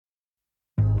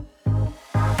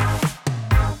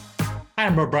I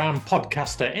am Rob Brown,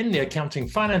 podcaster in the accounting,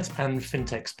 finance, and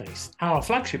fintech space. Our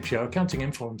flagship show, Accounting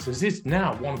Influencers, is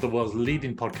now one of the world's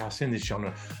leading podcasts in this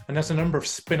genre and has a number of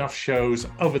spin-off shows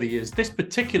over the years. This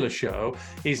particular show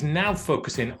is now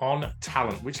focusing on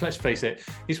talent, which, let's face it,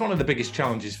 is one of the biggest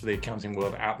challenges for the accounting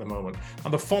world at the moment.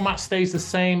 And the format stays the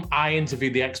same. I interview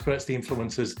the experts, the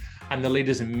influencers, and the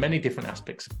leaders in many different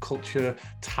aspects of culture,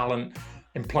 talent,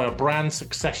 employer brand,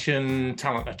 succession,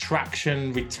 talent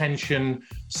attraction, retention,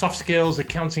 soft skills,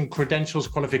 accounting credentials,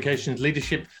 qualifications,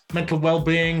 leadership, mental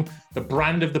well-being, the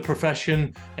brand of the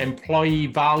profession, employee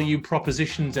value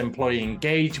propositions, employee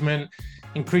engagement,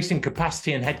 increasing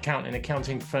capacity and headcount in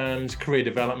accounting firms, career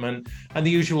development, and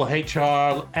the usual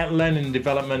HR, learning and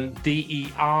development,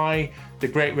 DEI, the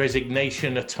Great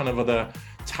Resignation, a ton of other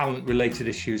talent-related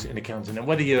issues in accounting. And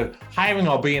whether you're hiring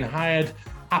or being hired,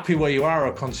 happy where you are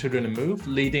or considering a move,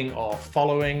 leading or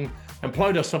following,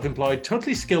 employed or self-employed,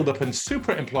 totally skilled up and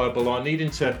super employable, or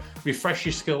needing to refresh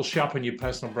your skills, sharpen your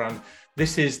personal brand,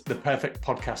 this is the perfect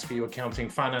podcast for you accounting,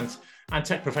 finance, and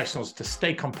tech professionals to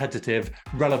stay competitive,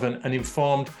 relevant, and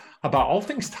informed about all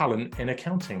things talent in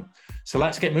accounting. So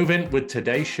let's get moving with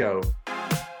today's show.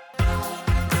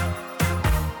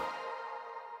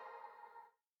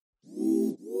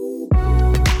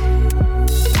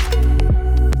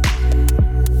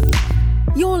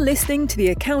 You're listening to the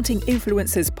Accounting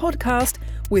Influencers podcast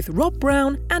with Rob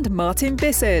Brown and Martin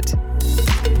Bissett.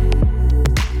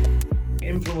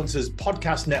 Influencers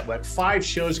Podcast Network, 5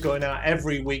 shows going out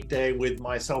every weekday with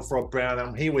myself, Rob Brown.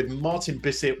 I'm here with Martin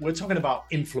Bissett. We're talking about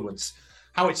influence,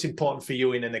 how it's important for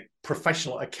you in a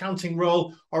professional accounting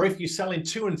role, or if you're selling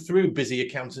to and through busy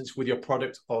accountants with your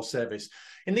product or service.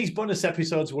 In these bonus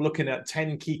episodes, we're looking at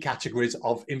 10 key categories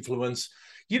of influence.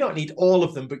 You don't need all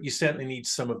of them, but you certainly need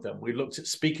some of them. We looked at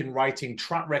speaking, writing,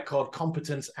 track record,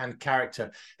 competence, and character.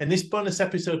 In this bonus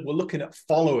episode, we're looking at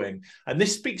following. And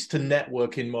this speaks to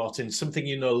networking, Martin, something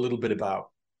you know a little bit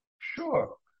about. Sure.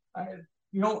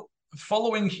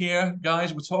 Following here,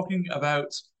 guys, we're talking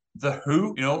about the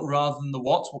who, rather than the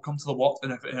what. We'll come to the what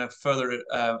in a further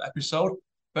episode.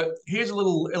 But here's a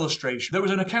little illustration. There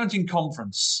was an accounting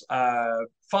conference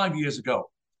 5 years ago,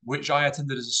 which I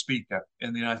attended as a speaker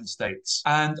in the United States.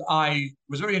 And I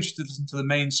was very interested to listen to the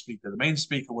main speaker. The main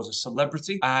speaker was a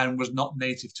celebrity and was not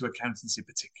native to accountancy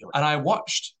particularly. And I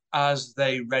watched as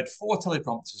they read 4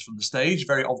 teleprompters from the stage,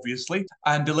 very obviously,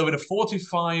 and delivered a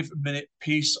 45-minute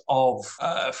piece of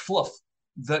fluff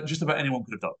that just about anyone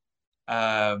could have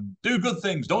done. Do good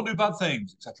things, don't do bad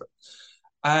things, etc.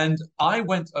 And I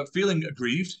went feeling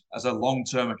aggrieved as a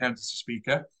long-term accountancy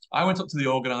speaker. I went up to the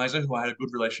organizer, who I had a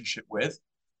good relationship with,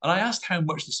 and I asked how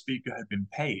much the speaker had been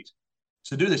paid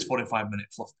to do this 45-minute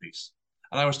fluff piece.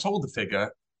 And I was told the figure,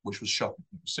 which was shocking.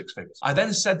 It was 6 figures. I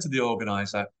then said to the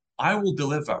organizer, I will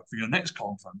deliver for your next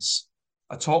conference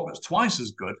a talk that's twice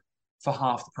as good for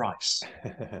half the price.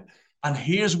 And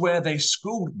here's where they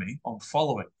schooled me on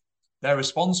following. Their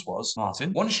response was,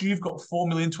 Martin, once you've got 4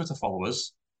 million Twitter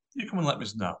followers, you come and let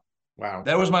us know. Wow.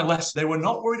 There was my lesson. They were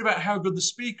not worried about how good the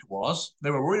speaker was. They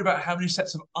were worried about how many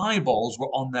sets of eyeballs were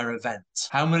on their event,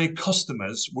 how many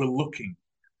customers were looking,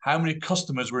 how many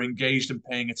customers were engaged and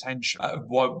paying attention,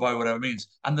 by whatever means.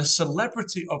 And the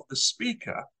celebrity of the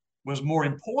speaker was more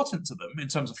important to them in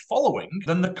terms of following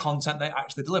than the content they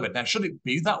actually delivered. Now, should it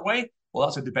be that way? Well,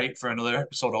 that's a debate for another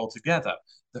episode altogether.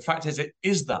 The fact is, it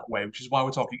is that way, which is why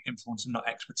we're talking influence and not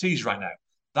expertise right now.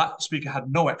 That speaker had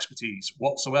no expertise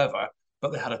whatsoever,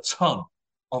 but they had a ton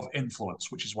of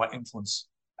influence, which is why influence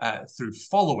through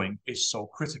following is so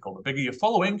critical. The bigger you're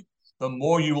following, the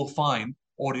more you will find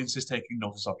audiences taking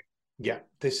notice of you. Yeah,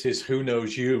 this is who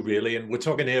knows you, really. And we're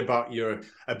talking here about your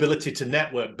ability to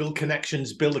network, build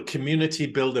connections, build a community,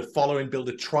 build a following, build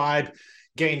a tribe,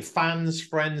 gain fans,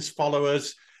 friends,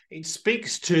 followers. It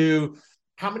speaks to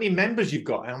how many members you've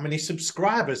got, how many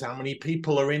subscribers, how many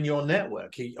people are in your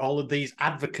network, all of these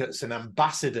advocates and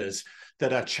ambassadors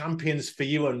that are champions for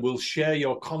you and will share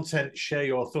your content, share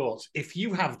your thoughts. If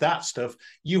you have that stuff,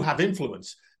 you have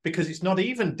influence, because it's not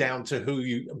even down to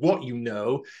what you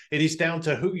know, it is down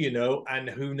to who you know and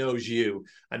who knows you.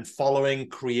 And following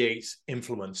creates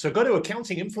influence. So go to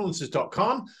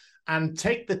accountinginfluencers.com and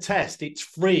take the test. It's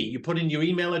free. You put in your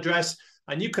email address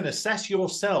and you can assess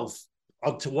yourself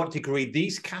to what degree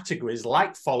these categories,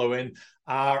 like following,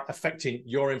 are affecting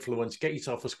your influence. Get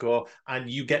yourself a score, and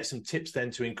you get some tips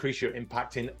then to increase your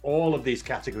impact in all of these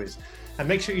categories. And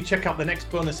make sure you check out the next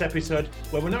bonus episode,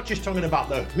 where we're not just talking about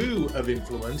the who of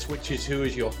influence, which is who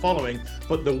is your following,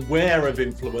 but the where of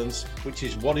influence, which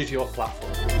is what is your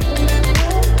platform.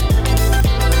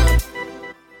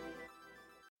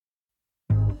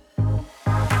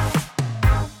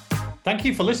 Thank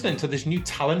you for listening to this new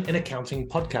Talent in Accounting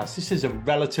podcast. This is a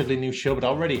relatively new show, but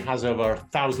already has over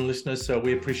 1,000 listeners. So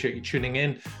we appreciate you tuning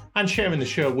in and sharing the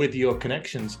show with your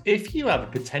connections. If you have a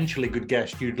potentially good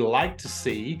guest you'd like to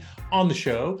see on the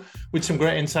show with some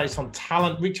great insights on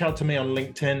talent, reach out to me on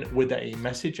LinkedIn with a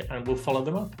message and we'll follow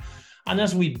them up. And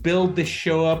as we build this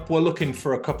show up, we're looking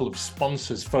for a couple of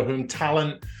sponsors for whom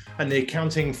talent and the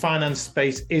accounting finance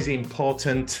space is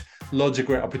important. Loads of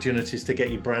great opportunities to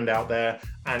get your brand out there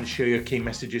and share your key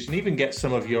messages and even get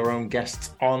some of your own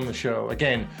guests on the show.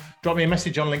 Again, drop me a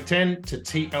message on LinkedIn to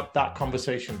tee up that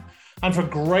conversation. And for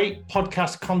great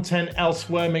podcast content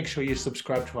elsewhere, make sure you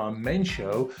subscribe to our main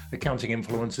show. Accounting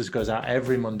Influencers goes out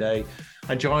every Monday.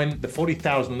 And join the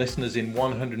 40,000 listeners in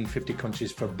 150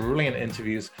 countries for brilliant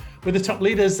interviews with the top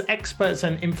leaders, experts,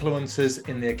 and influencers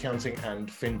in the accounting and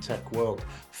fintech world.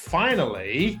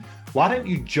 Finally, why don't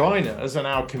you join us and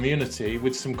our community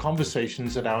with some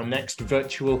conversations at our next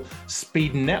virtual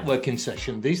speed networking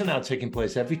session? These are now taking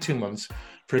place every 2 months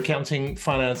for accounting,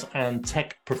 finance, and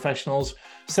tech professionals.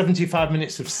 75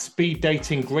 minutes of speed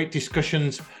dating, great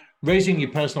discussions, raising your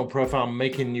personal profile,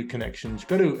 making new connections.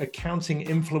 Go to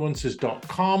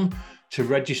accountinginfluencers.com to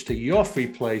register your free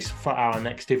place for our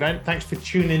next event. Thanks for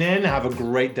tuning in. Have a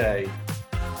great day.